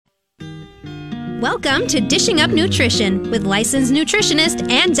Welcome to Dishing Up Nutrition with licensed nutritionists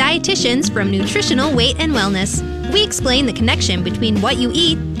and dietitians from Nutritional Weight and Wellness. We explain the connection between what you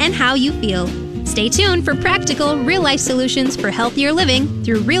eat and how you feel. Stay tuned for practical, real-life solutions for healthier living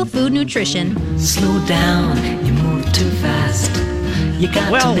through real food nutrition. Slow down, you move too fast.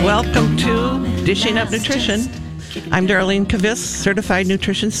 Welcome to Dishing Up Nutrition. I'm Darlene Kavis, Certified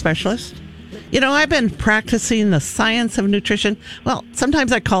Nutrition Specialist. You know, I've been practicing the science of nutrition. Well,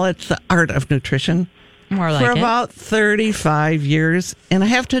 sometimes I call it the art of nutrition. More like for about 35 years. And I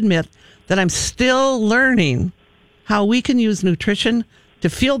have to admit that I'm still learning how we can use nutrition to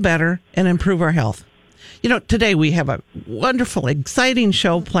feel better and improve our health. You know, today we have a wonderful, exciting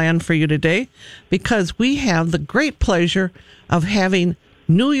show planned for you today because we have the great pleasure of having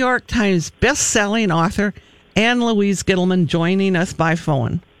New York Times best-selling author Louise Gittleman joining us by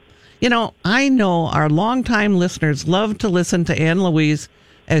phone. You know, I know our longtime listeners love to listen to Ann Louise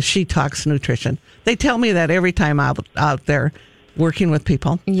as she talks nutrition. They tell me that every time out there working with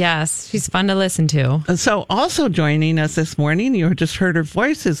people. Yes, she's fun to listen to. And so also joining us this morning, you just heard her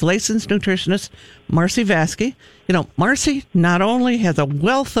voice, is licensed nutritionist Marcy Vasky. You know, Marcy not only has a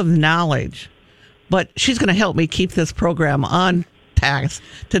wealth of knowledge, but she's going to help me keep this program on task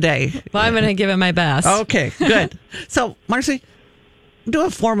today. Well, I'm going to give it my best. Okay, good. So, Marcy, do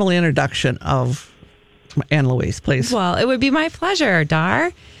a formal introduction of Ann Louise, please. Well, it would be my pleasure,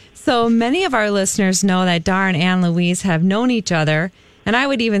 Dar. So many of our listeners know that Dar and Ann Louise have known each other, and I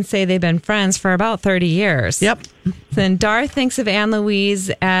would even say they've been friends for about 30 years. Yep. Then Dar thinks of Ann Louise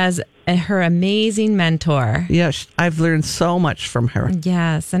as her amazing mentor. Yes, I've learned so much from her.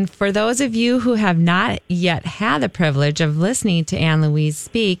 Yes, and for those of you who have not yet had the privilege of listening to Ann Louise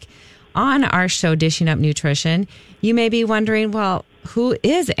speak on our show, Dishing Up Nutrition, you may be wondering, well, who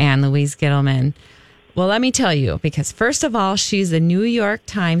is Ann Louise Gittleman? Well, let me tell you, because first of all, she's a New York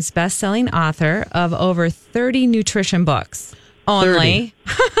Times bestselling author of over 30 nutrition books. Only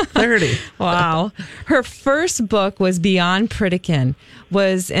 30. Wow. Her first book was Beyond Pritikin,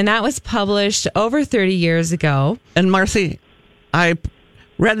 and that was published over 30 years ago. And Marcy, I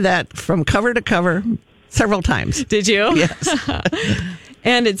read that from cover to cover several times. Did you? Yes.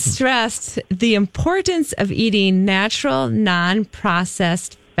 And it stressed the importance of eating natural,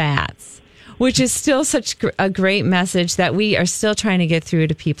 non-processed fats, which is still such a great message that we are still trying to get through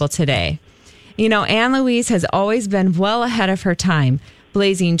to people today. You know, Ann Louise has always been well ahead of her time,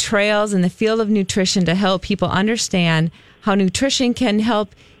 blazing trails in the field of nutrition to help people understand how nutrition can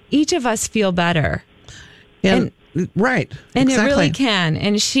help each of us feel better. Right. And exactly. It really can.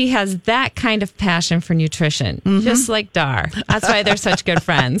 And she has that kind of passion for nutrition, just like Dar. That's why they're such good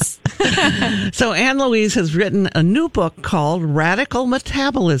friends. So Ann Louise has written a new book called Radical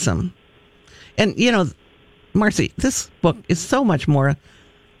Metabolism. And, you know, Marcy, this book is so much more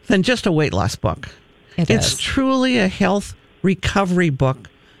than just a weight loss book. It's truly a health recovery book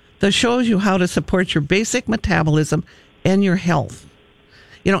that shows you how to support your basic metabolism and your health.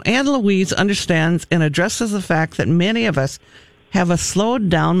 You know, Ann Louise understands and addresses the fact that many of us have a slowed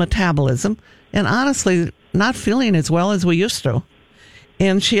down metabolism and honestly not feeling as well as we used to.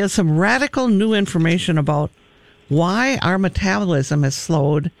 And she has some radical new information about why our metabolism is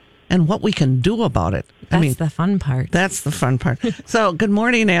slowed and what we can do about it. That's the fun part. That's the fun part. So, good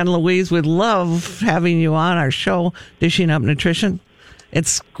morning, Ann Louise. We'd love having you on our show, Dishing Up Nutrition.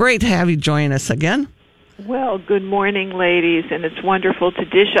 It's great to have you join us again. Well, good morning, ladies, and it's wonderful to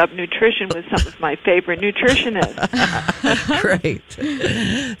dish up nutrition with some of my favorite nutritionists.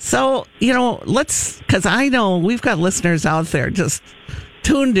 Great. So, you know, because I know we've got listeners out there just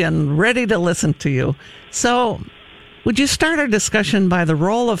tuned in, ready to listen to you. So, would you start our discussion by the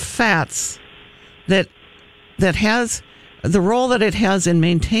role of fats that has the role that it has in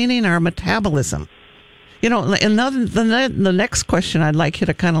maintaining our metabolism? You know, and the next question I'd like you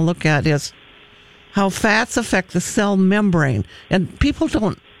to kind of look at is how fats affect the cell membrane. And people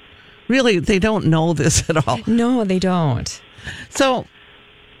don't know this at all. No, they don't. So,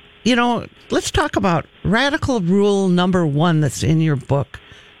 you know, let's talk about radical rule number 1 that's in your book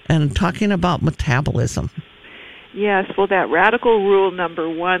and talking about metabolism. Yes, well, that radical rule number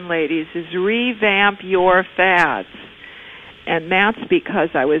 1, ladies, is revamp your fats. And that's because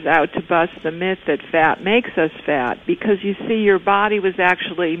I was out to bust the myth that fat makes us fat. Because, you see, your body was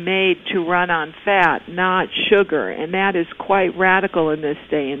actually made to run on fat, not sugar. And that is quite radical in this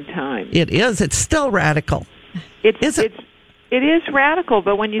day and time. It is. It's still radical. It is radical,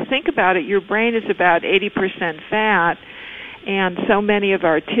 but when you think about it, your brain is about 80% fat. And so many of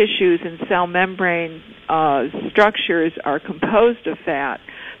our tissues and cell membrane structures are composed of fat.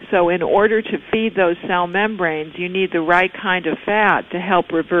 So in order to feed those cell membranes, you need the right kind of fat to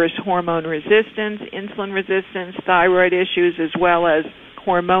help reverse hormone resistance, insulin resistance, thyroid issues, as well as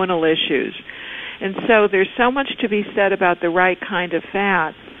hormonal issues. And so there's so much to be said about the right kind of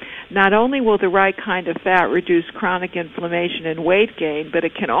fat. Not only will the right kind of fat reduce chronic inflammation and weight gain, but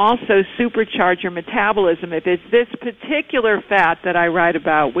it can also supercharge your metabolism if it's this particular fat that I write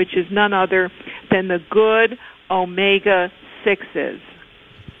about, which is none other than the good omega-6s.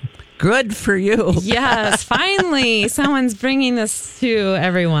 Good for you. Yes, finally, someone's bringing this to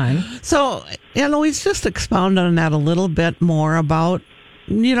everyone. So, Louise, just expound on that a little bit more about,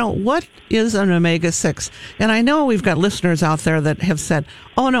 what is an omega-6? And I know we've got listeners out there that have said,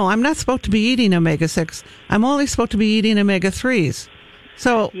 oh, no, I'm not supposed to be eating omega-6. I'm only supposed to be eating omega-3s.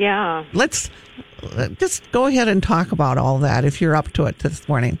 So yeah, let's just go ahead and talk about all that if you're up to it this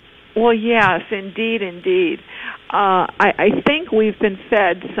morning. Well, yes, indeed. I think we've been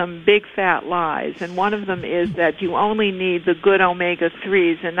fed some big fat lies, and one of them is that you only need the good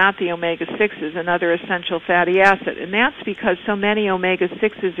omega-3s and not the omega-6s, another essential fatty acid. And that's because so many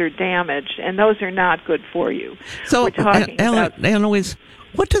omega-6s are damaged, and those are not good for you. So, we're talking about... Louise,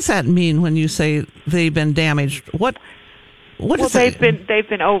 what does that mean when you say they've been damaged? What is they've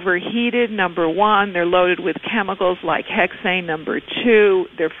been overheated, number one. They're loaded with chemicals like hexane, number two.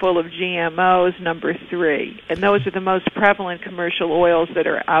 They're full of GMOs, number three. And those are the most prevalent commercial oils that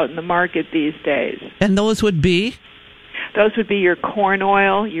are out in the market these days. And those would be? Those would be your corn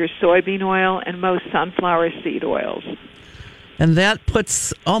oil, your soybean oil, and most sunflower seed oils. And that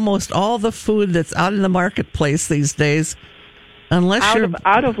puts almost all the food that's out in the marketplace these days, unless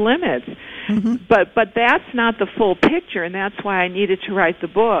out of limits. Mm-hmm. But that's not the full picture, and that's why I needed to write the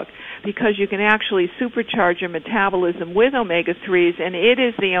book, because you can actually supercharge your metabolism with omega-3s, and it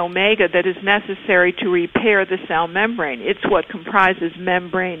is the omega that is necessary to repair the cell membrane. It's what comprises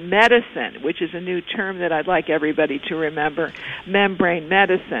membrane medicine, which is a new term that I'd like everybody to remember, membrane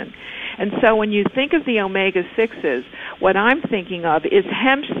medicine. And so when you think of the omega-6s, what I'm thinking of is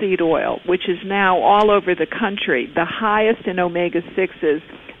hemp seed oil, which is now all over the country, the highest in omega-6s,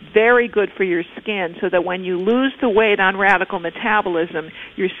 very good for your skin, so that when you lose the weight on radical metabolism,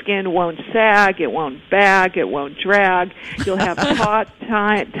 your skin won't sag, it won't bag, it won't drag. You'll have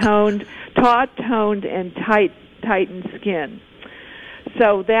taut-toned, and tightened skin.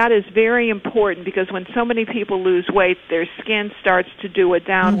 So that is very important, because when so many people lose weight, their skin starts to do a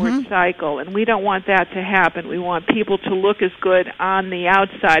downward cycle, and we don't want that to happen. We want people to look as good on the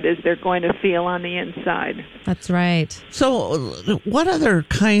outside as they're going to feel on the inside. That's right. So what other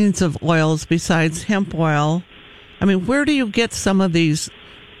kinds of oils besides hemp oil? I mean, where do you get some of these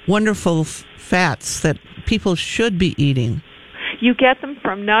wonderful fats that people should be eating? You get them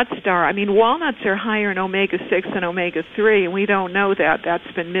from Nutstar. I mean, walnuts are higher in omega-6 than omega-3, and we don't know that.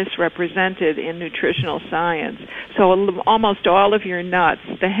 That's been misrepresented in nutritional science. So almost all of your nuts,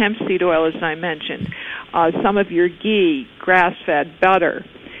 the hemp seed oil, as I mentioned, some of your ghee, grass-fed butter,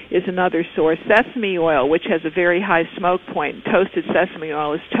 is another source. Sesame oil, which has a very high smoke point, toasted sesame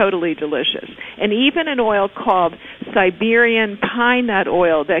oil, is totally delicious. And even an oil called Siberian pine nut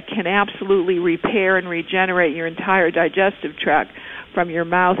oil that can absolutely repair and regenerate your entire digestive tract from your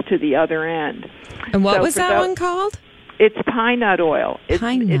mouth to the other end. And what was that one called? It's pine nut oil.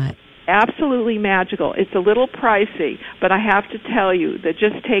 Pine nut. It's absolutely magical. It's a little pricey, but I have to tell you that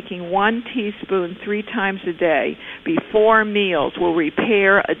just taking 1 teaspoon 3 times a day before meals will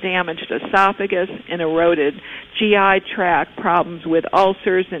repair a damaged esophagus and eroded GI tract, problems with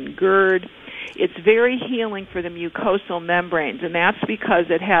ulcers and GERD. It's very healing for the mucosal membranes, and that's because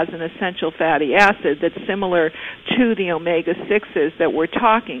it has an essential fatty acid that's similar to the omega-6s that we're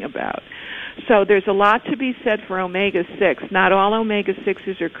talking about. So there's a lot to be said for omega-6. Not all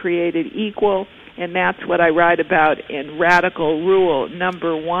omega-6s are created equal, and that's what I write about in Radical Rule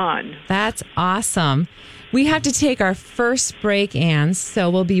number 1. That's awesome. We have to take our first break, Anne, so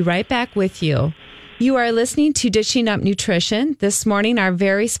we'll be right back with you. You are listening to Dishing Up Nutrition. This morning, our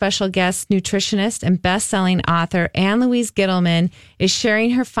very special guest, nutritionist and best-selling author Anne Louise Gittleman, is sharing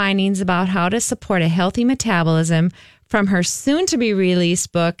her findings about how to support a healthy metabolism from her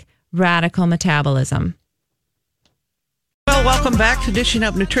soon-to-be-released book, Radical Metabolism. Well, welcome back to Dishing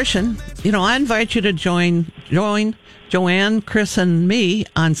Up Nutrition. I invite you to join Joanne, Chris, and me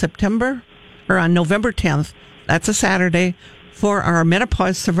on November 10th. That's a Saturday, for our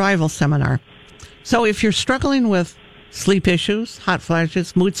Menopause Survival Seminar. So if you're struggling with sleep issues, hot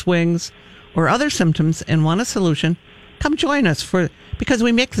flashes, mood swings, or other symptoms and want a solution, come join us because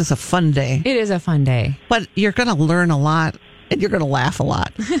we make this a fun day. It is a fun day. But you're going to learn a lot, and you're going to laugh a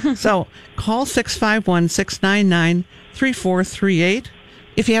lot. So call 651-699-3438.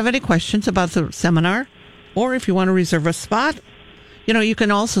 if you have any questions about the seminar, or if you want to reserve a spot, you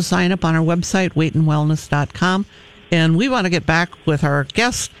can also sign up on our website, weightandwellness.com. And we want to get back with our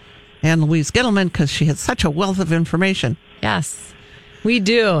guest, Ann Louise Gittleman, because she has such a wealth of information. Yes, we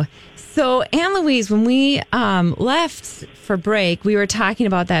do. So, Ann Louise, when we left for break, we were talking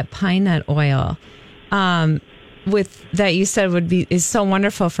about that pine nut oil that you said is so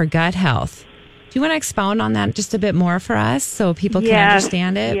wonderful for gut health. Do you want to expound on that just a bit more for us so people can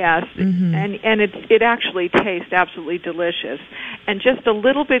understand it? Yes, and it actually tastes absolutely delicious. And just a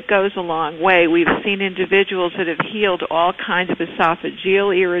little bit goes a long way. We've seen individuals that have healed all kinds of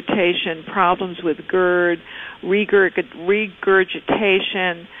esophageal irritation, problems with GERD,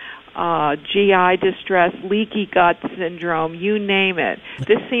 regurgitation, GI distress, leaky gut syndrome, you name it.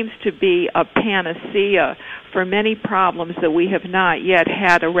 This seems to be a panacea for many problems that we have not yet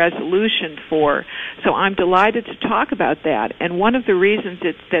had a resolution for. So I'm delighted to talk about that. And one of the reasons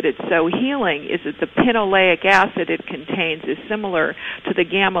that it's so healing is that the pinoleic acid it contains is similar to the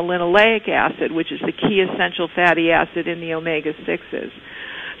gamma-linoleic acid, which is the key essential fatty acid in the omega-6s.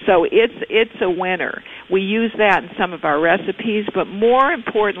 So it's a winner. We use that in some of our recipes, but more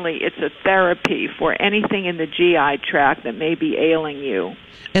importantly, it's a therapy for anything in the GI tract that may be ailing you.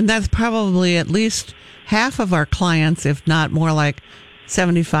 And that's probably at least half of our clients, if not more like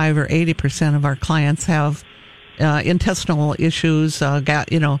 75 or 80% of our clients have intestinal issues,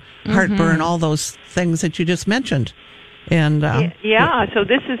 heartburn, all those things that you just mentioned. And so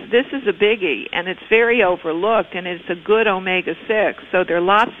this is a biggie, and it's very overlooked, and it's a good omega-6. So there are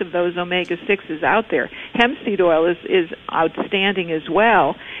lots of those omega-6s out there. Hemp seed oil is outstanding as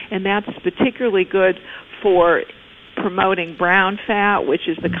well, and that's particularly good for promoting brown fat, which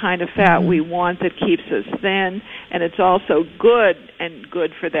is the kind of fat we want that keeps us thin, and it's also good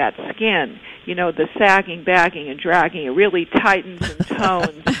for that skin. The sagging, bagging, and dragging, it really tightens and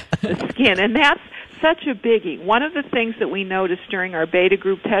tones the skin, and that's such a biggie. One of the things that we noticed during our beta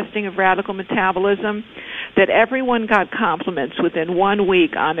group testing of radical metabolism, that everyone got compliments within 1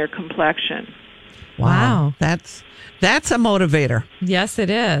 week on their complexion. Wow. That's a motivator. Yes,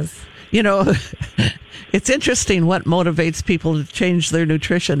 it is. It's interesting what motivates people to change their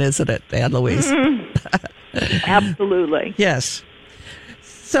nutrition, isn't it, Ann Louise? Absolutely. Yes.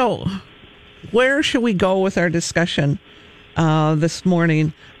 So, where should we go with our discussion this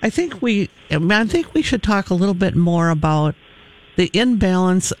morning? I think we should talk a little bit more about the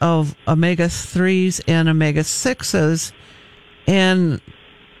imbalance of omega-3s and omega-6s, and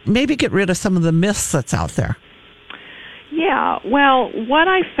maybe get rid of some of the myths that's out there. Yeah, well, what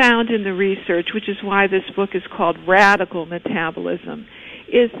I found in the research, which is why this book is called Radical Metabolism,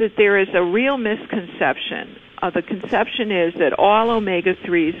 is that there is a real misconception. The conception is that all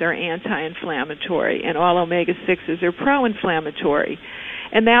omega-3s are anti-inflammatory and all omega-6s are pro-inflammatory,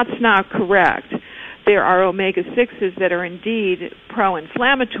 and that's not correct. There are omega-6s that are indeed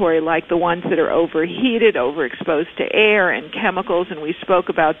pro-inflammatory, like the ones that are overheated, overexposed to air and chemicals, and we spoke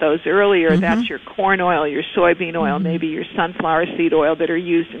about those earlier. That's your corn oil, your soybean oil, maybe your sunflower seed oil that are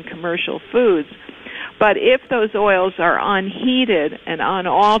used in commercial foods. But if those oils are unheated and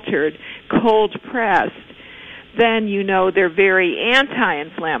unaltered, cold-pressed, then they're very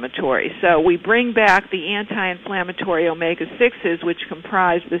anti-inflammatory. So we bring back the anti-inflammatory omega-6s, which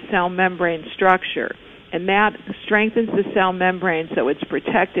comprise the cell membrane structure. And that strengthens the cell membrane so it's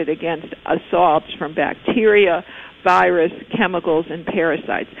protected against assaults from bacteria, virus, chemicals, and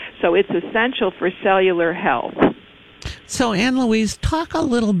parasites. So it's essential for cellular health. So, Ann Louise, talk a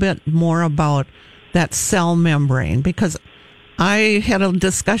little bit more about that cell membrane, because I had a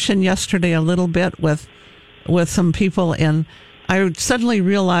discussion yesterday a little bit with some people, and I suddenly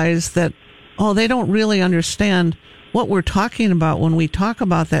realized that, they don't really understand what we're talking about when we talk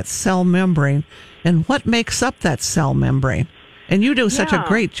about that cell membrane and what makes up that cell membrane. And you do such a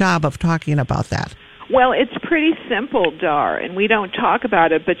great job of talking about that. Well, it's pretty simple, Dar, and we don't talk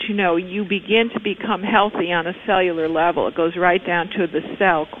about it, but you begin to become healthy on a cellular level. It goes right down to the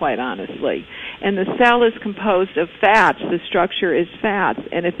cell, quite honestly. And the cell is composed of fats. The structure is fats,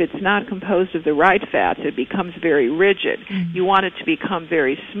 and if it's not composed of the right fats, it becomes very rigid. You want it to become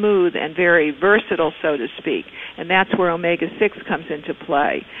very smooth and very versatile, so to speak, and that's where omega-6 comes into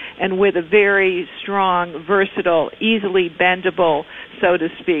play. And with a very strong, versatile, easily bendable, so to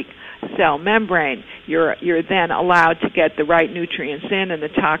speak, cell membrane, you're then allowed to get the right nutrients in and the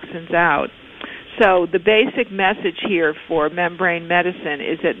toxins out. So the basic message here for membrane medicine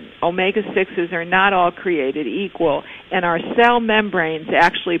is that omega-6s are not all created equal, and our cell membranes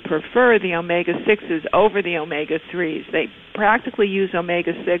actually prefer the omega-6s over the omega-3s. They practically use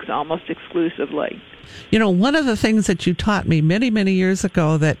omega-6 almost exclusively. You know, one of the things that you taught me many, many years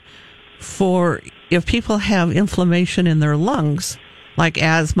ago, that if people have inflammation in their lungs, like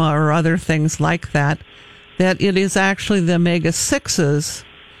asthma or other things like that, that it is actually the omega-6s,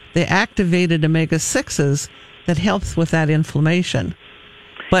 the activated omega-6s, that helps with that inflammation.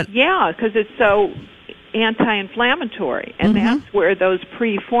 But yeah, because it's so anti-inflammatory, and that's where those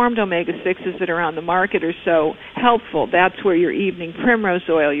pre-formed omega-6s that are on the market are so helpful. That's where your evening primrose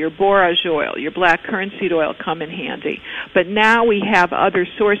oil, your borage oil, your black currant seed oil come in handy. But now we have other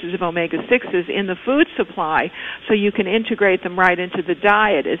sources of omega-6s in the food supply, so you can integrate them right into the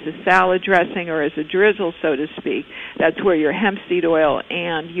diet as a salad dressing or as a drizzle, so to speak. That's where your hemp seed oil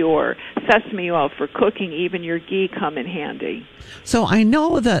and your sesame oil for cooking, even your ghee, come in handy. so I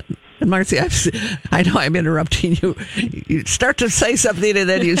know that, and Marcy, I know I'm interrupting you. You start to say something and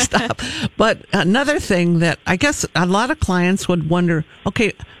then you stop. But another thing that I guess a lot of clients would wonder,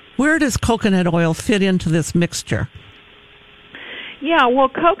 okay, where does coconut oil fit into this mixture? Yeah, well,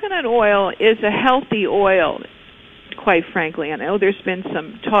 coconut oil is a healthy oil, quite frankly. I know there's been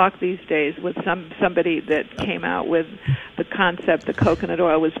some talk these days with somebody that came out with the concept that coconut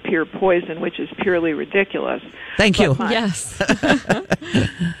oil was pure poison, which is purely ridiculous. Thank you. Yes.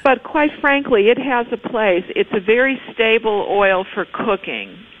 But quite frankly, it has a place. It's a very stable oil for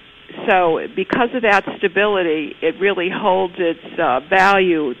cooking. So because of that stability, it really holds its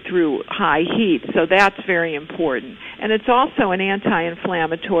value through high heat. So that's very important. And it's also an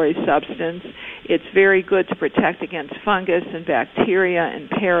anti-inflammatory substance. It's very good to protect against fungus and bacteria and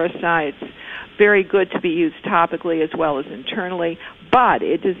parasites. Very good to be used topically as well as internally. But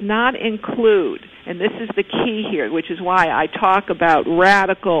it does not include, and this is the key here, which is why I talk about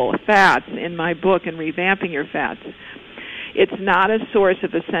radical fats in my book and revamping your fats. It's not a source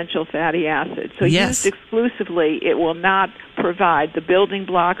of essential fatty acids. So yes, used exclusively, it will not provide the building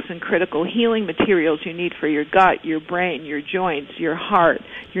blocks and critical healing materials you need for your gut, your brain, your joints, your heart,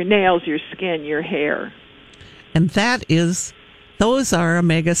 your nails, your skin, your hair. And those are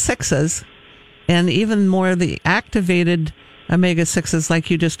omega-6s, and even more the activated omega-6s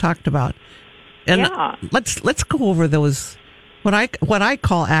like you just talked about. And yeah. Let's go over those, what I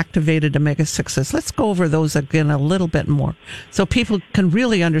call activated omega-6s. Let's go over those again a little bit more so people can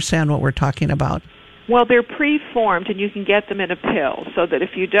really understand what we're talking about. Well, they're pre-formed, and you can get them in a pill, so that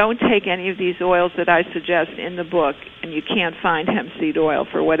if you don't take any of these oils that I suggest in the book, and you can't find hemp seed oil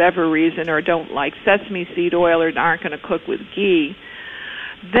for whatever reason, or don't like sesame seed oil, or aren't going to cook with ghee,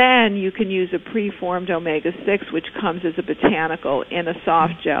 then you can use a preformed omega-6, which comes as a botanical in a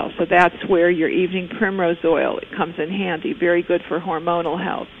soft gel. So that's where your evening primrose oil comes in handy, very good for hormonal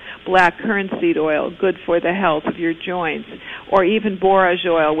health. Black currant seed oil, good for the health of your joints. Or even borage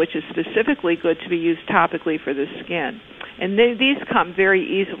oil, which is specifically good to be used topically for the skin. And these come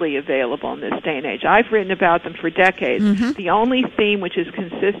very easily available in this day and age. I've written about them for decades. The only theme which is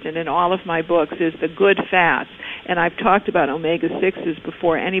consistent in all of my books is the good fats. And I've talked about omega-6s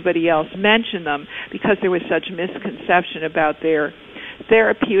before anybody else mentioned them because there was such misconception about their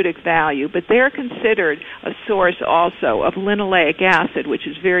therapeutic value. But they're considered a source also of linoleic acid, which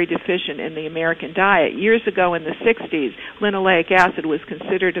is very deficient in the American diet. Years ago in the 60s, linoleic acid was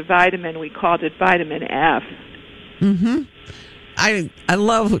considered a vitamin. We called it vitamin F. I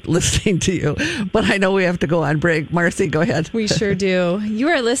love listening to you, but I know we have to go on break. Marcy, go ahead. We sure do. You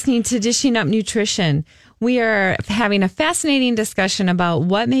are listening to Dishing Up Nutrition. We are having a fascinating discussion about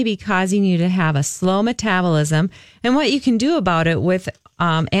what may be causing you to have a slow metabolism and what you can do about it with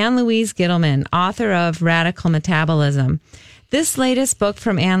Louise Gittleman, author of Radical Metabolism. This latest book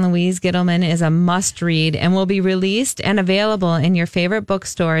from Louise Gittleman is a must-read and will be released and available in your favorite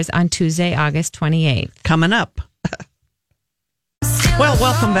bookstores on Tuesday, August 28th. Coming up. Well,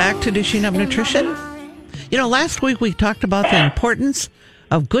 welcome back to Dishing Up Nutrition. You know, last week we talked about the importance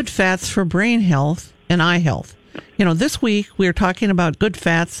of good fats for brain health and eye health. You know, this week we're talking about good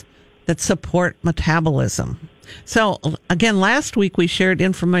fats that support metabolism. So, again, last week we shared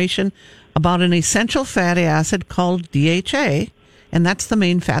information about an essential fatty acid called DHA, and that's the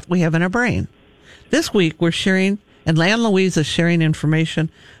main fat we have in our brain. This week we're sharing, and Louise is sharing information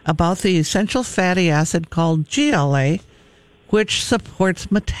about the essential fatty acid called GLA, which supports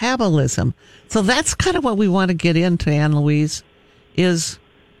metabolism. So that's kind of what we want to get into, Louise, is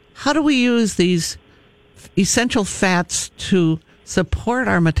how do we use these essential fats to support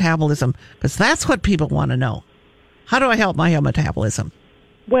our metabolism? Because that's what people want to know. How do I help my metabolism?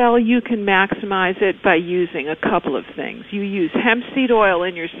 Well, you can maximize it by using a couple of things. You use hemp seed oil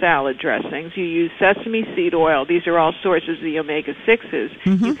in your salad dressings. You use sesame seed oil. These are all sources of the omega-6s.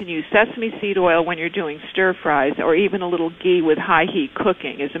 Mm-hmm. You can use sesame seed oil when you're doing stir-fries or even a little ghee with high-heat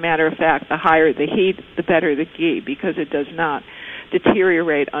cooking. As a matter of fact, the higher the heat, the better the ghee, because it does not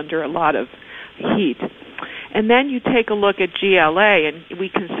deteriorate under a lot of heat. And then you take a look at GLA, and we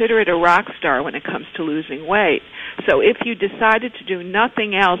consider it a rock star when it comes to losing weight. So if you decided to do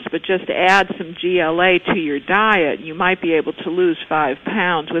nothing else but just add some GLA to your diet, you might be able to lose 5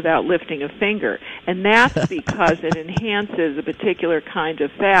 pounds without lifting a finger. And that's because it enhances a particular kind of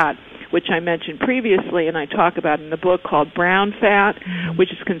fat, which I mentioned previously and I talk about in the book, called brown fat,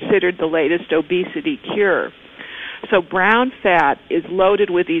 which is considered the latest obesity cure. So brown fat is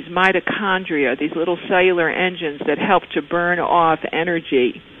loaded with these mitochondria, these little cellular engines that help to burn off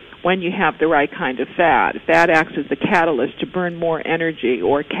energy when you have the right kind of fat. Fat acts as the catalyst to burn more energy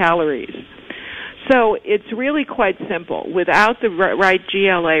or calories. So it's really quite simple. Without the right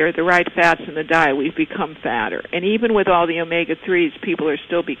GLA or the right fats in the diet, we've become fatter. And even with all the omega-3s, people are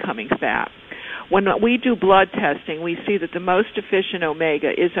still becoming fat. When we do blood testing, we see that the most efficient omega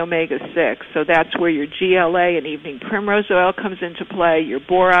is omega-6. So that's where your GLA and evening primrose oil comes into play, your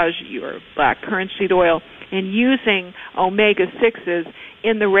borage, your black currant seed oil, and using omega-6s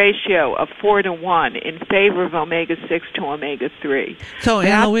in the ratio of 4-to-1 in favor of omega-6 to omega-3. So,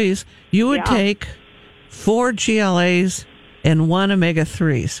 Anne Louise, you would take 4 GLAs and 1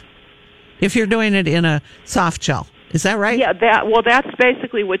 omega-3s if you're doing it in a soft gel. Is that right? Yeah, that's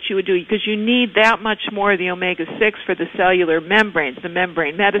basically what you would do, because you need that much more of the omega-6 for the cellular membranes, the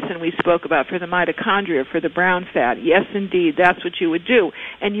membrane medicine we spoke about, for the mitochondria, for the brown fat. Yes, indeed, that's what you would do.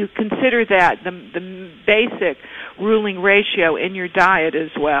 And you consider that the basic ruling ratio in your diet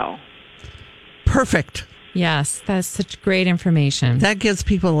as well. Perfect. Yes, that's such great information. That gives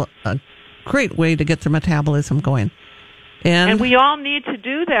people a great way to get their metabolism going. And we all need to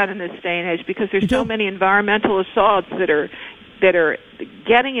do that in this day and age, because there's so many environmental assaults that are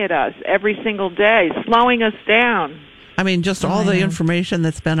getting at us every single day, slowing us down. I mean, just all the information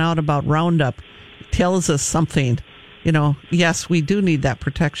that's been out about Roundup tells us something. You know, yes, we do need that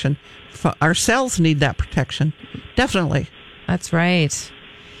protection. Our cells need that protection. Definitely. That's right.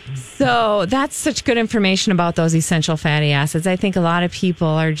 So that's such good information about those essential fatty acids. I think a lot of people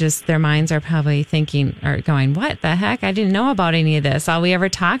are just, their minds are probably thinking or going, what the heck? I didn't know about any of this. All we ever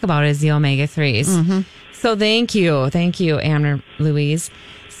talk about is the omega-3s. Mm-hmm. So thank you, Anne Louise.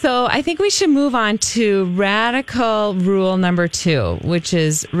 So I think we should move on to radical rule number 2, which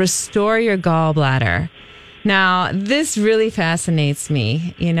is restore your gallbladder. Now, this really fascinates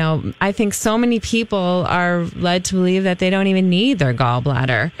me. You know, I think so many people are led to believe that they don't even need their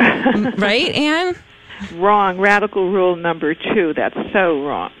gallbladder. Right, Anne? Wrong. Radical rule number 2. That's so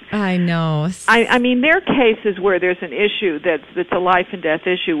wrong. I know. I mean, there are cases where there's an issue that's a life and death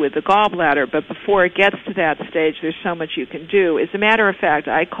issue with the gallbladder, but before it gets to that stage, there's so much you can do. As a matter of fact,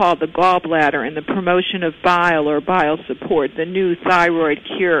 I call the gallbladder and the promotion of bile or bile support the new thyroid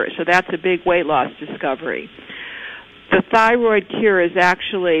cure. So that's a big weight loss discovery. The thyroid cure is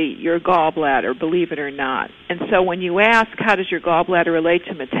actually your gallbladder, believe it or not. And so when you ask, how does your gallbladder relate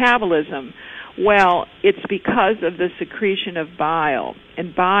to metabolism? Well, it's because of the secretion of bile.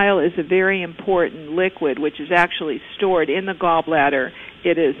 And bile is a very important liquid which is actually stored in the gallbladder.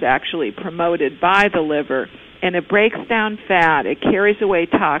 It is actually promoted by the liver. And it breaks down fat. It carries away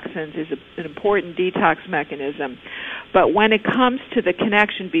toxins. It's an important detox mechanism. But when it comes to the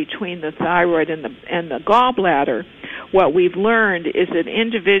connection between the thyroid and the gallbladder, what we've learned is that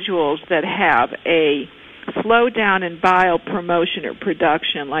individuals that have a slowdown in bile promotion or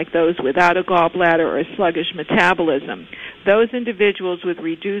production, like those without a gallbladder or a sluggish metabolism, those individuals with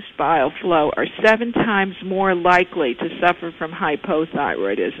reduced bile flow are 7 times more likely to suffer from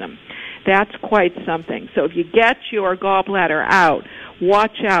hypothyroidism. That's quite something. So if you get your gallbladder out,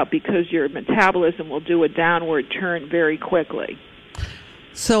 watch out, because your metabolism will do a downward turn very quickly.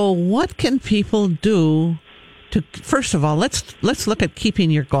 So what can people do to, first of all, let's look at keeping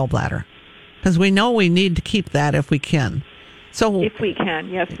your gallbladder, because we know we need to keep that if we can. So if we can,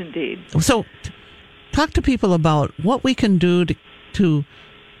 yes, indeed. So talk to people about what we can do to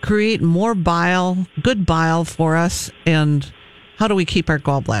create more bile, good bile for us, and how do we keep our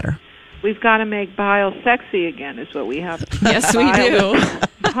gallbladder? We've got to make bile sexy again, is what we have to do. Yes, we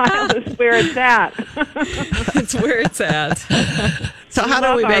do. bile is where it's at. It's where it's at. So how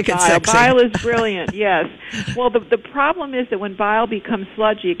do we make it sexy? Bile is brilliant, yes. Well, the problem is that when bile becomes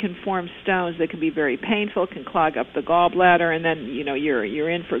sludgy, it can form stones that can be very painful, can clog up the gallbladder, and then you're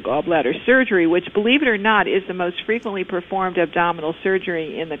in for gallbladder surgery, which, believe it or not, is the most frequently performed abdominal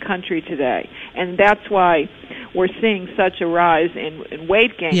surgery in the country today. And that's why we're seeing such a rise in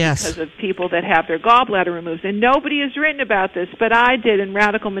weight gain because of people that have their gallbladder removed. And nobody has written about this, but I did in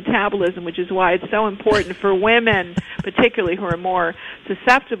Radical Metabolism, which is why it's so important for women, particularly who are more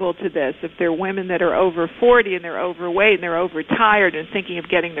susceptible to this. If they're women that are over 40 and they're overweight and they're overtired and thinking of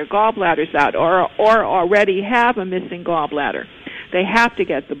getting their gallbladders out or already have a missing gallbladder, they have to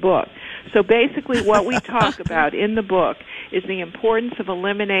get the book. So basically what we talk about in the book is the importance of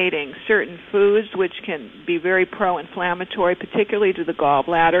eliminating certain foods which can be very pro-inflammatory, particularly to the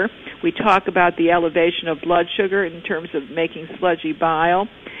gallbladder. We talk about the elevation of blood sugar in terms of making sludgy bile.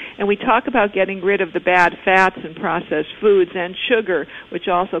 And we talk about getting rid of the bad fats and processed foods and sugar, which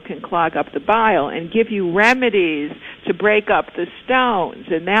also can clog up the bile, and give you remedies to break up the stones.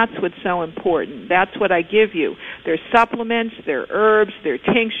 And that's what's so important. That's what I give you. They're supplements, they're herbs, they're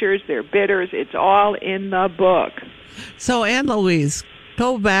tinctures, they're bitters. It's all in the book. So, Anne Louise,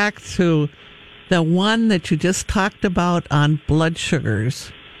 go back to the one that you just talked about on blood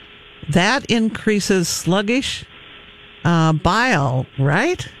sugars. That increases sluggish bile,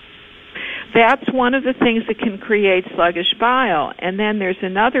 right? That's one of the things that can create sluggish bile. And then there's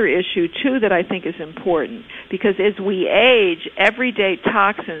another issue, too, that I think is important. Because as we age, everyday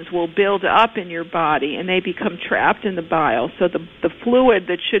toxins will build up in your body, and they become trapped in the bile. So the fluid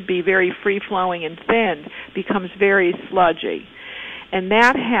that should be very free-flowing and thin becomes very sludgy. And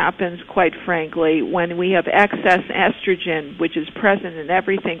that happens, quite frankly, when we have excess estrogen, which is present in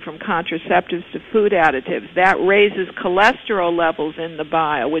everything from contraceptives to food additives. That raises cholesterol levels in the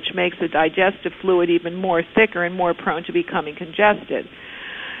bile, which makes the digestive fluid even more thicker and more prone to becoming congested.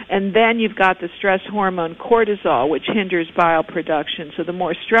 And then you've got the stress hormone cortisol, which hinders bile production. So the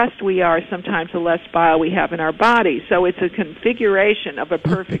more stressed we are, sometimes the less bile we have in our body. So it's a configuration of a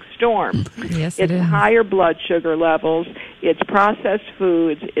perfect storm. Yes, it's higher blood sugar levels, it's processed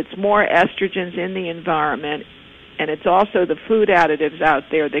foods, it's more estrogens in the environment, and it's also the food additives out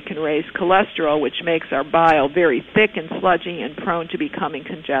there that can raise cholesterol, which makes our bile very thick and sludgy and prone to becoming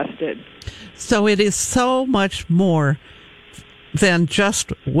congested. So it is so much more than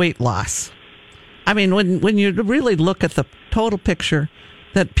just weight loss. I mean, when you really look at the total picture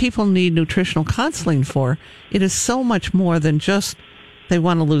that people need nutritional counseling for, it is so much more than just they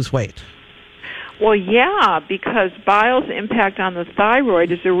want to lose weight. Well, yeah, because bile's impact on the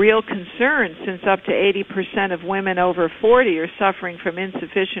thyroid is a real concern, since up to 80% of women over 40 are suffering from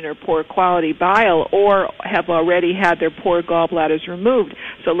insufficient or poor quality bile or have already had their poor gallbladders removed.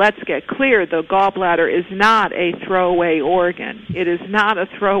 So let's get clear, the gallbladder is not a throwaway organ. It is not a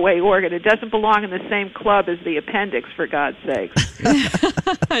throwaway organ. It doesn't belong in the same club as the appendix, for God's sake.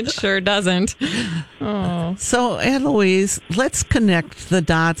 It sure doesn't. Oh. So, Anne Louise, let's connect the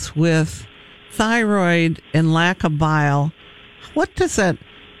dots with thyroid and lack of bile. What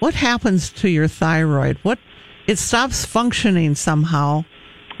happens to your thyroid? It stops functioning somehow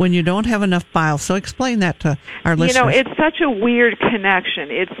when you don't have enough bile. So explain that to our listeners. It's such a weird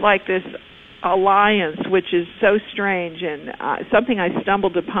connection. It's like this alliance, which is so strange, and something I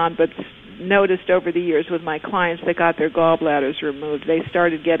stumbled upon but noticed over the years with my clients that got their gallbladders removed. They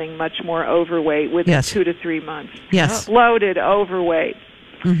started getting much more overweight within 2 to 3 months. Yes. Bloated, overweight.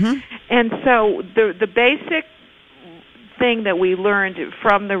 Mm-hmm. And so the basic thing that we learned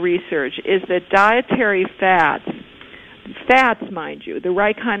from the research is that dietary fats, mind you, the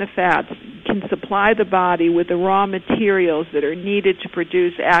right kind of fats, can supply the body with the raw materials that are needed to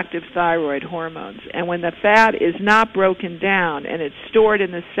produce active thyroid hormones. And when the fat is not broken down and it's stored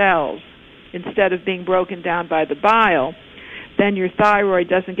in the cells instead of being broken down by the bile, then your thyroid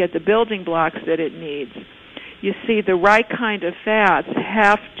doesn't get the building blocks that it needs. You see, the right kind of fats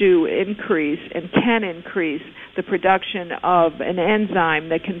have to increase and can increase the production of an enzyme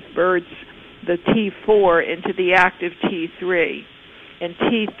that converts the T4 into the active T3. And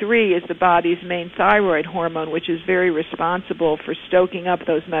T3 is the body's main thyroid hormone, which is very responsible for stoking up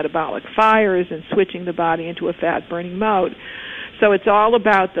those metabolic fires and switching the body into a fat-burning mode. So it's all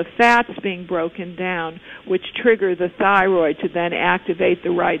about the fats being broken down, which trigger the thyroid to then activate the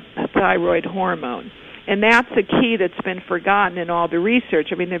right thyroid hormone. And that's a key that's been forgotten in all the research.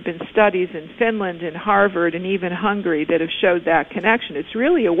 I mean, there have been studies in Finland and Harvard and even Hungary that have showed that connection. It's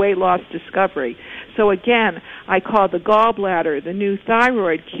really a weight loss discovery. So again, I call the gallbladder the new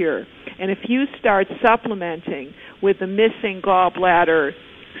thyroid cure. And if you start supplementing with the missing gallbladder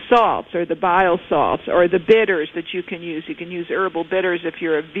salts or the bile salts or the bitters that you can use. You can use herbal bitters if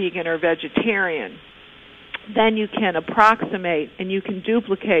you're a vegan or vegetarian. Then you can approximate and you can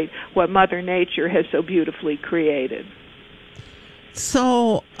duplicate what Mother Nature has so beautifully created.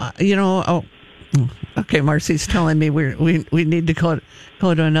 So, okay, Marcy's telling me we need to go to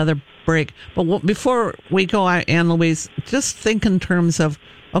another break. But before we go, Anne Louise, just think in terms of,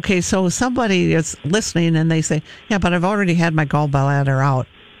 okay, so somebody is listening and they say, yeah, but I've already had my gallbladder out.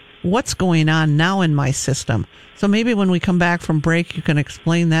 What's going on now in my system? So maybe when we come back from break, you can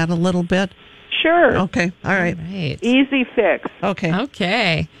explain that a little bit. Sure. Okay. All right. Easy fix.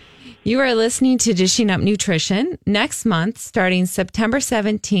 Okay. You are listening to Dishing Up Nutrition. Next month, starting September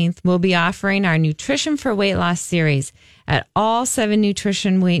 17th, we'll be offering our Nutrition for Weight Loss series at all 7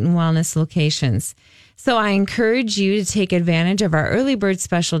 Nutrition, Weight, and Wellness locations. So I encourage you to take advantage of our early bird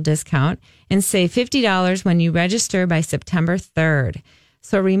special discount and save $50 when you register by September 3rd.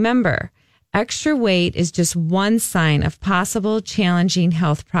 So remember, extra weight is just one sign of possible challenging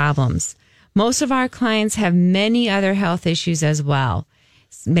health problems. Most of our clients have many other health issues as well.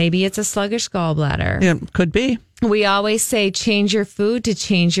 Maybe it's a sluggish gallbladder. It could be. We always say change your food to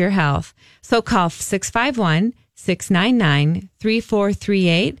change your health. So call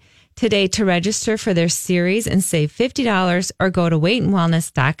 651-699-3438 today to register for their series and save $50 or go to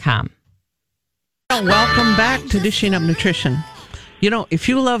weightandwellness.com. Welcome back to Dishing Up Nutrition. If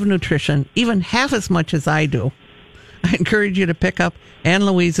you love nutrition, even half as much as I do, I encourage you to pick up Anne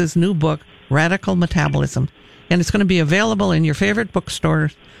Louise's new book, Radical Metabolism. And it's going to be available in your favorite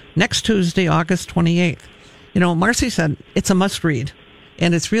bookstore next Tuesday, August 28th. Marcy said it's a must-read,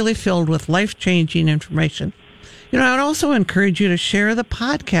 and it's really filled with life-changing information. I would also encourage you to share the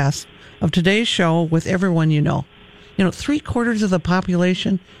podcast of today's show with everyone you know. 3/4 of the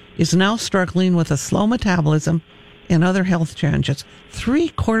population is now struggling with a slow metabolism and other health challenges.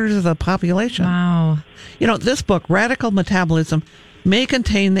 3/4 of the population. Wow. This book, Radical Metabolism, may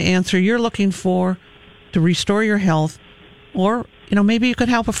contain the answer you're looking for to restore your health, or, maybe you could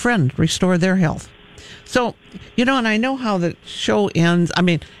help a friend restore their health. So, and I know how the show ends. I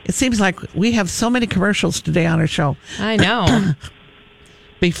mean, it seems like we have so many commercials today on our show. I know.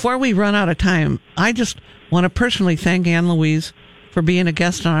 Before we run out of time, I just want to personally thank Anne Louise for being a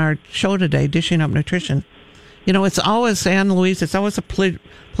guest on our show today, Dishing Up Nutrition. It's always, Anne Louise, it's always a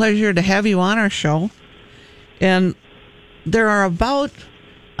pleasure to have you on our show. And there are about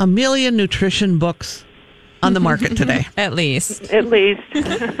 1 million nutrition books on the market today. At least. And,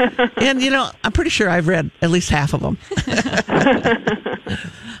 I'm pretty sure I've read at least half of them.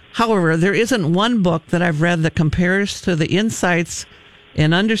 However, there isn't one book that I've read that compares to the insights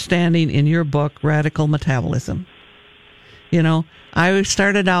and understanding in your book, Radical Metabolism. I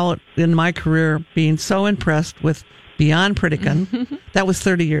started out in my career being so impressed with Beyond Pritikin. That was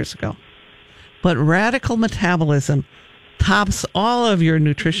 30 years ago. But Radical Metabolism tops all of your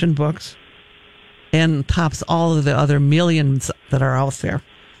nutrition books and tops all of the other millions that are out there.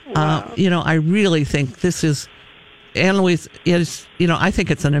 Wow. I really think this is, Anne Louise is, I think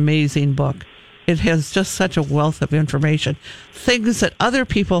it's an amazing book. It has just such a wealth of information, things that other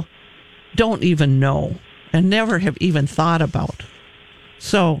people don't even know and never have even thought about.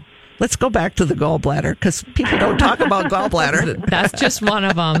 So let's go back to the gallbladder, because people don't talk about gallbladder. That's just one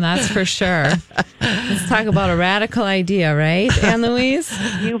of them, that's for sure. Let's talk about a radical idea, right, Anne Louise?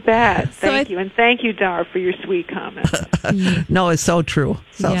 You bet. Thank you. And thank you, Dar, for your sweet comments. No, it's so true.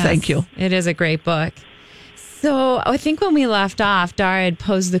 So yes, thank you. It is a great book. So I think when we left off, Dar had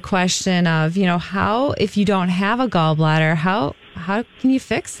posed the question of, how, if you don't have a gallbladder, how can you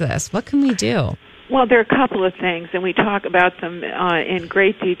fix this? What can we do? Well, there are a couple of things, and we talk about them in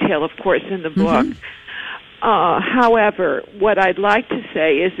great detail, of course, in the book. However, what I'd like to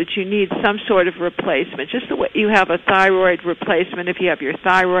say is that you need some sort of replacement. Just the way you have a thyroid replacement if you have your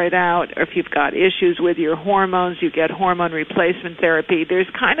thyroid out, or if you've got issues with your hormones, you get hormone replacement therapy. There's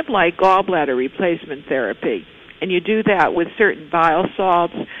kind of like gallbladder replacement therapy, and you do that with certain bile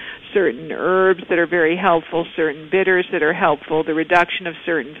salts, certain herbs that are very helpful, certain bitters that are helpful, the reduction of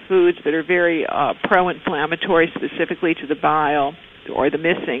certain foods that are very pro-inflammatory, specifically to the bile or the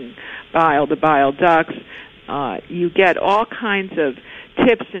missing bile, the bile ducts. You get all kinds of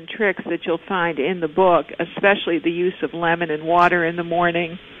tips and tricks that you'll find in the book, especially the use of lemon and water in the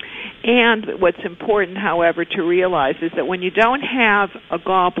morning. And what's important, however, to realize is that when you don't have a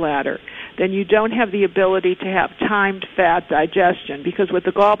gallbladder, then you don't have the ability to have timed fat digestion, because what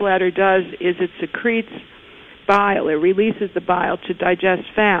the gallbladder does is it secretes bile. It releases the bile to digest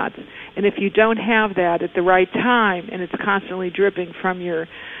fats. And if you don't have that at the right time, and it's constantly dripping from your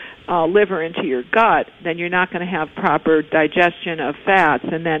liver into your gut, then you're not going to have proper digestion of fats,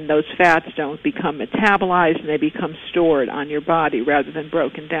 and then those fats don't become metabolized and they become stored on your body rather than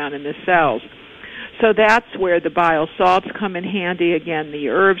broken down in the cells. So that's where the bile salts come in handy. Again, the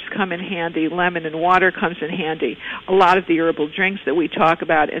herbs come in handy. Lemon and water comes in handy. A lot of the herbal drinks that we talk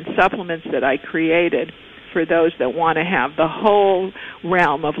about and supplements that I created for those that want to have the whole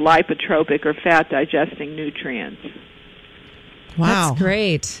realm of lipotropic or fat-digesting nutrients. Wow. That's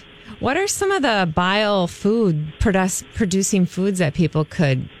great. What are some of the bile producing foods that people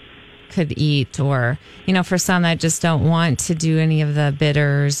could eat, or, for some that just don't want to do any of the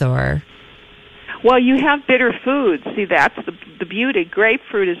bitters or... Well, you have bitter foods. See, that's the beauty.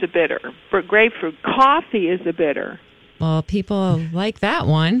 Grapefruit is a bitter. Coffee is a bitter. Well, people like that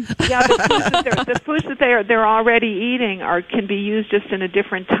one. Yeah, the foods that they're already eating can be used just in a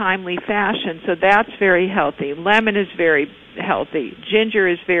different timely fashion. So that's very healthy. Lemon is very healthy. Ginger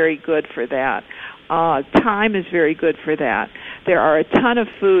is very good for that. Thyme is very good for that. There are a ton of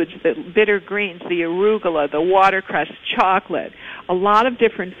foods, the bitter greens, the arugula, the watercress, chocolate. A lot of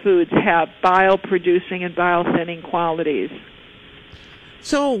different foods have bile-producing and bile-thinning qualities.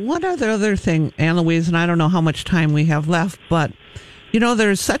 So what are the other thing, Ann Louise, and I don't know how much time we have left, but,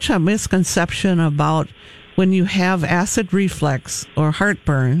 there's such a misconception about when you have acid reflux or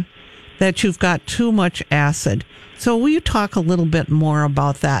heartburn that you've got too much acid. So will you talk a little bit more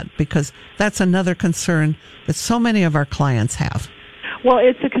about that? Because that's another concern that so many of our clients have. Well,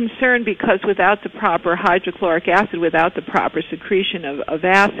 it's a concern because without the proper hydrochloric acid, without the proper secretion of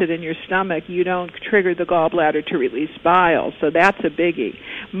acid in your stomach, you don't trigger the gallbladder to release bile. So that's a biggie.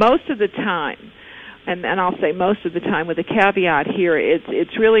 Most of the time, and I'll say most of the time with a caveat here,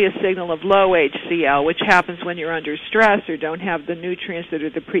 it's really a signal of low HCl, which happens when you're under stress or don't have the nutrients that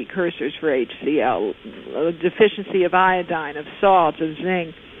are the precursors for HCl, a deficiency of iodine, of salt, of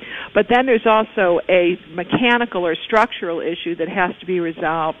zinc. But then there's also a mechanical or structural issue that has to be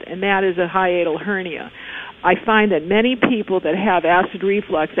resolved, and that is a hiatal hernia. I find that many people that have acid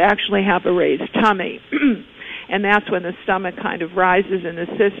reflux actually have a raised tummy, and that's when the stomach kind of rises in the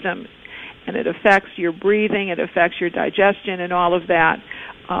system, and it affects your breathing, it affects your digestion, and all of that.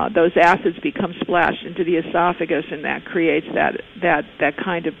 Those acids become splashed into the esophagus, and that creates that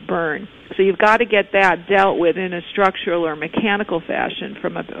kind of burn. So you've got to get that dealt with in a structural or mechanical fashion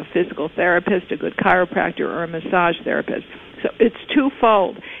from a physical therapist, a good chiropractor, or a massage therapist. So it's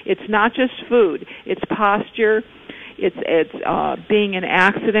twofold. It's not just food. It's posture. It's being in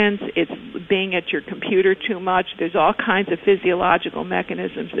accidents. It's being at your computer too much. There's all kinds of physiological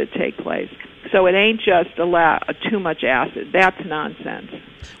mechanisms that take place. So it ain't just too much acid. That's nonsense.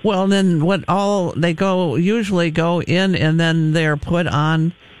 Well, then they usually go in and then they're put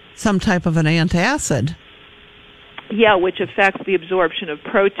on some type of an antacid. Yeah, which affects the absorption of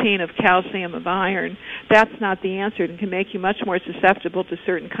protein, of calcium, of iron. That's not the answer. It can make you much more susceptible to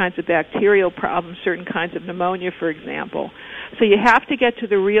certain kinds of bacterial problems, certain kinds of pneumonia, for example. So you have to get to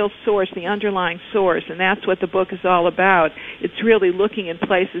the real source, the underlying source, and that's what the book is all about. It's really looking in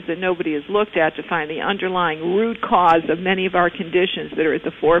places that nobody has looked at to find the underlying root cause of many of our conditions that are at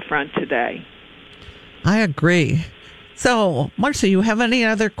the forefront today. I agree. So, Marcia, you have any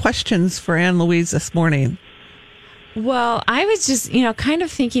other questions for Ann Louise this morning? Well, I was just, kind of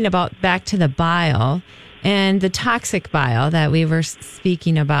thinking about back to the bile and the toxic bile that we were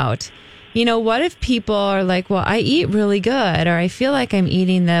speaking about. What if people are like, well, I eat really good, or I feel like I'm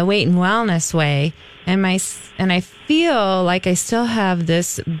eating the weight and wellness way, and I feel like I still have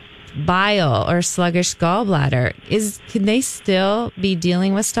this bile or sluggish gallbladder. Can they still be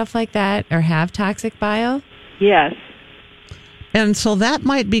dealing with stuff like that or have toxic bile? Yes. And so that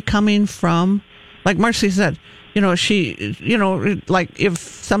might be coming from, like Marcy said, like if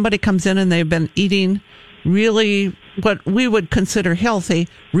somebody comes in and they've been eating really what we would consider healthy,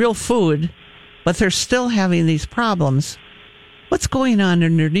 real food, but they're still having these problems. What's going on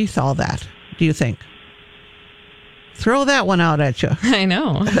underneath all that, do you think? Throw that one out at you. I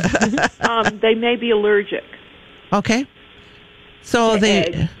know. They may be allergic. Okay. So to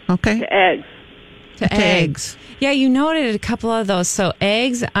eggs. Okay. To eggs. To eggs. Yeah, you noted a couple of those. So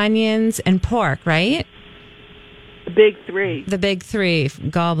eggs, onions, and pork, right? The big three. The big three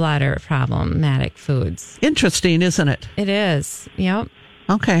gallbladder problematic foods. Interesting, isn't it? It is. Yep.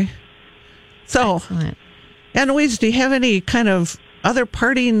 Okay. So, excellent. Ann Louise, do you have any kind of other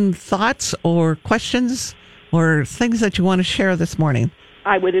parting thoughts or questions or things that you want to share this morning?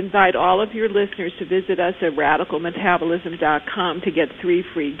 I would invite all of your listeners to visit us at radicalmetabolism.com to get 3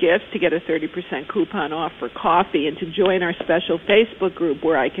 free gifts, to get a 30% coupon off for coffee, and to join our special Facebook group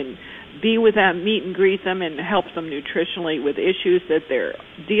where I can be with them, meet and greet them, and help them nutritionally with issues that they're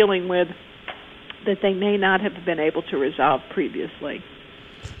dealing with that they may not have been able to resolve previously.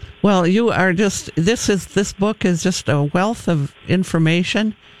 Well, you are just, this book is just a wealth of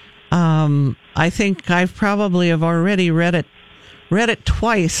information. I think I've probably have already read it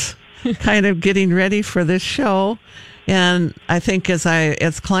twice, kind of getting ready for this show. And I think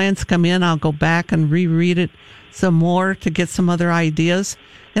as clients come in, I'll go back and reread it some more to get some other ideas.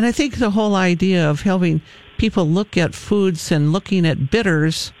 And I think the whole idea of helping people look at foods and looking at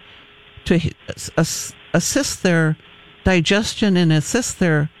bitters to assist their digestion and assist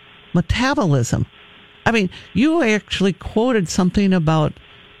their metabolism. I mean, you actually quoted something about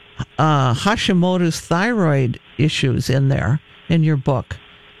Hashimoto's thyroid issues in your book.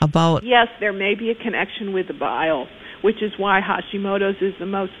 About yes, there may be a connection with the bile, which is why Hashimoto's is the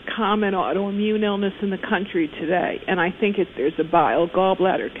most common autoimmune illness in the country today. And I think there's a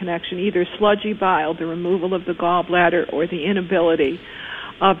bile-gallbladder connection, either sludgy bile, the removal of the gallbladder, or the inability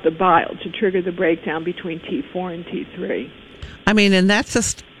of the bile to trigger the breakdown between T4 and T3. I mean, and that's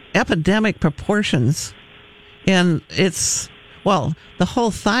just epidemic proportions. And the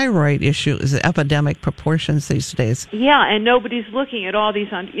whole thyroid issue is epidemic proportions these days. Yeah, and nobody's looking at all these,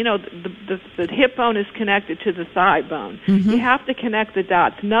 the hip bone is connected to the thigh bone. Mm-hmm. You have to connect the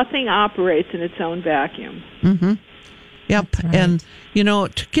dots. Nothing operates in its own vacuum. Mm-hmm. Yep. Right. And,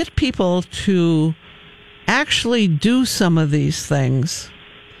 to get people to actually do some of these things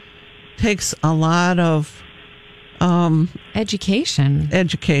takes a lot of education. It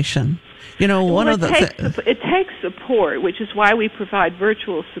takes support, which is why we provide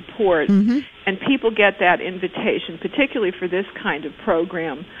virtual support, mm-hmm. and people get that invitation, particularly for this kind of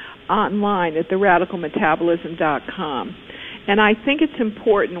program, online at theradicalmetabolism.com. And I think it's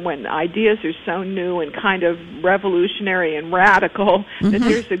important when ideas are so new and kind of revolutionary and radical that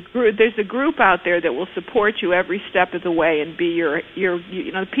mm-hmm. there's a group out there that will support you every step of the way and be your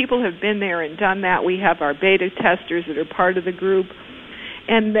people have been there and done that. We have our beta testers that are part of the group,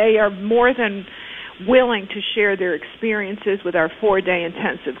 and they are more than willing to share their experiences with our 4-day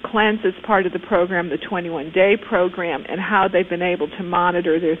intensive cleanse as part of the program, the 21-day program, and how they've been able to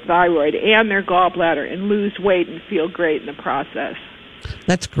monitor their thyroid and their gallbladder and lose weight and feel great in the process.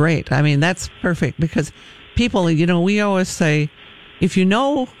 That's great. I mean, that's perfect because people, we always say, if you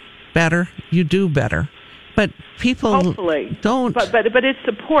know better, you do better. But people hopefully don't. But it's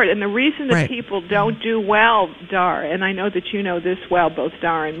support, and the reason that right. people don't do well, Dar, and I know that you know this well, both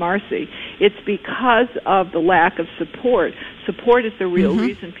Dar and Marcy, it's because of the lack of support. Support is the real mm-hmm.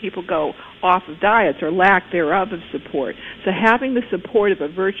 reason people go off of diets, or lack thereof of support. So having the support of a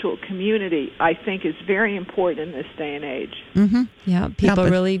virtual community, I think, is very important in this day and age. Mm-hmm. Yeah, people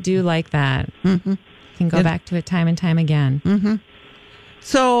really do like that. Mm-hmm. Can go back to it time and time again. Mm-hmm.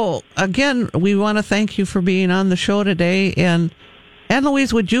 So, again, we want to thank you for being on the show today. And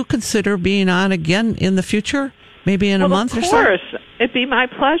Louise, would you consider being on again in the future? Maybe in a month or so? Of course. It'd be my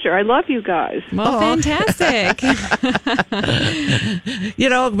pleasure. I love you guys. Well, fantastic.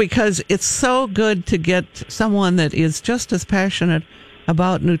 Because it's so good to get someone that is just as passionate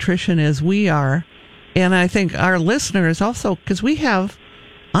about nutrition as we are. And I think our listeners also, because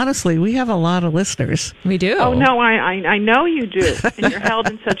honestly, we have a lot of listeners. We do. Oh, no, I know you do. And you're held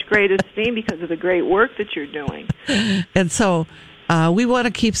in such great esteem because of the great work that you're doing. And so we want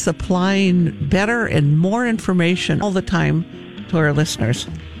to keep supplying better and more information all the time to our listeners.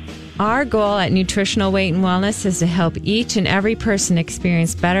 Our goal at Nutritional Weight and Wellness is to help each and every person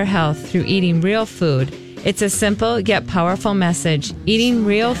experience better health through eating real food. It's a simple yet powerful message. Eating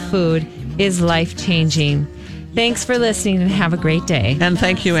real food is life-changing. Thanks for listening and have a great day. And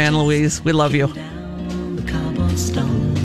thank you, Ann Louise. We love you.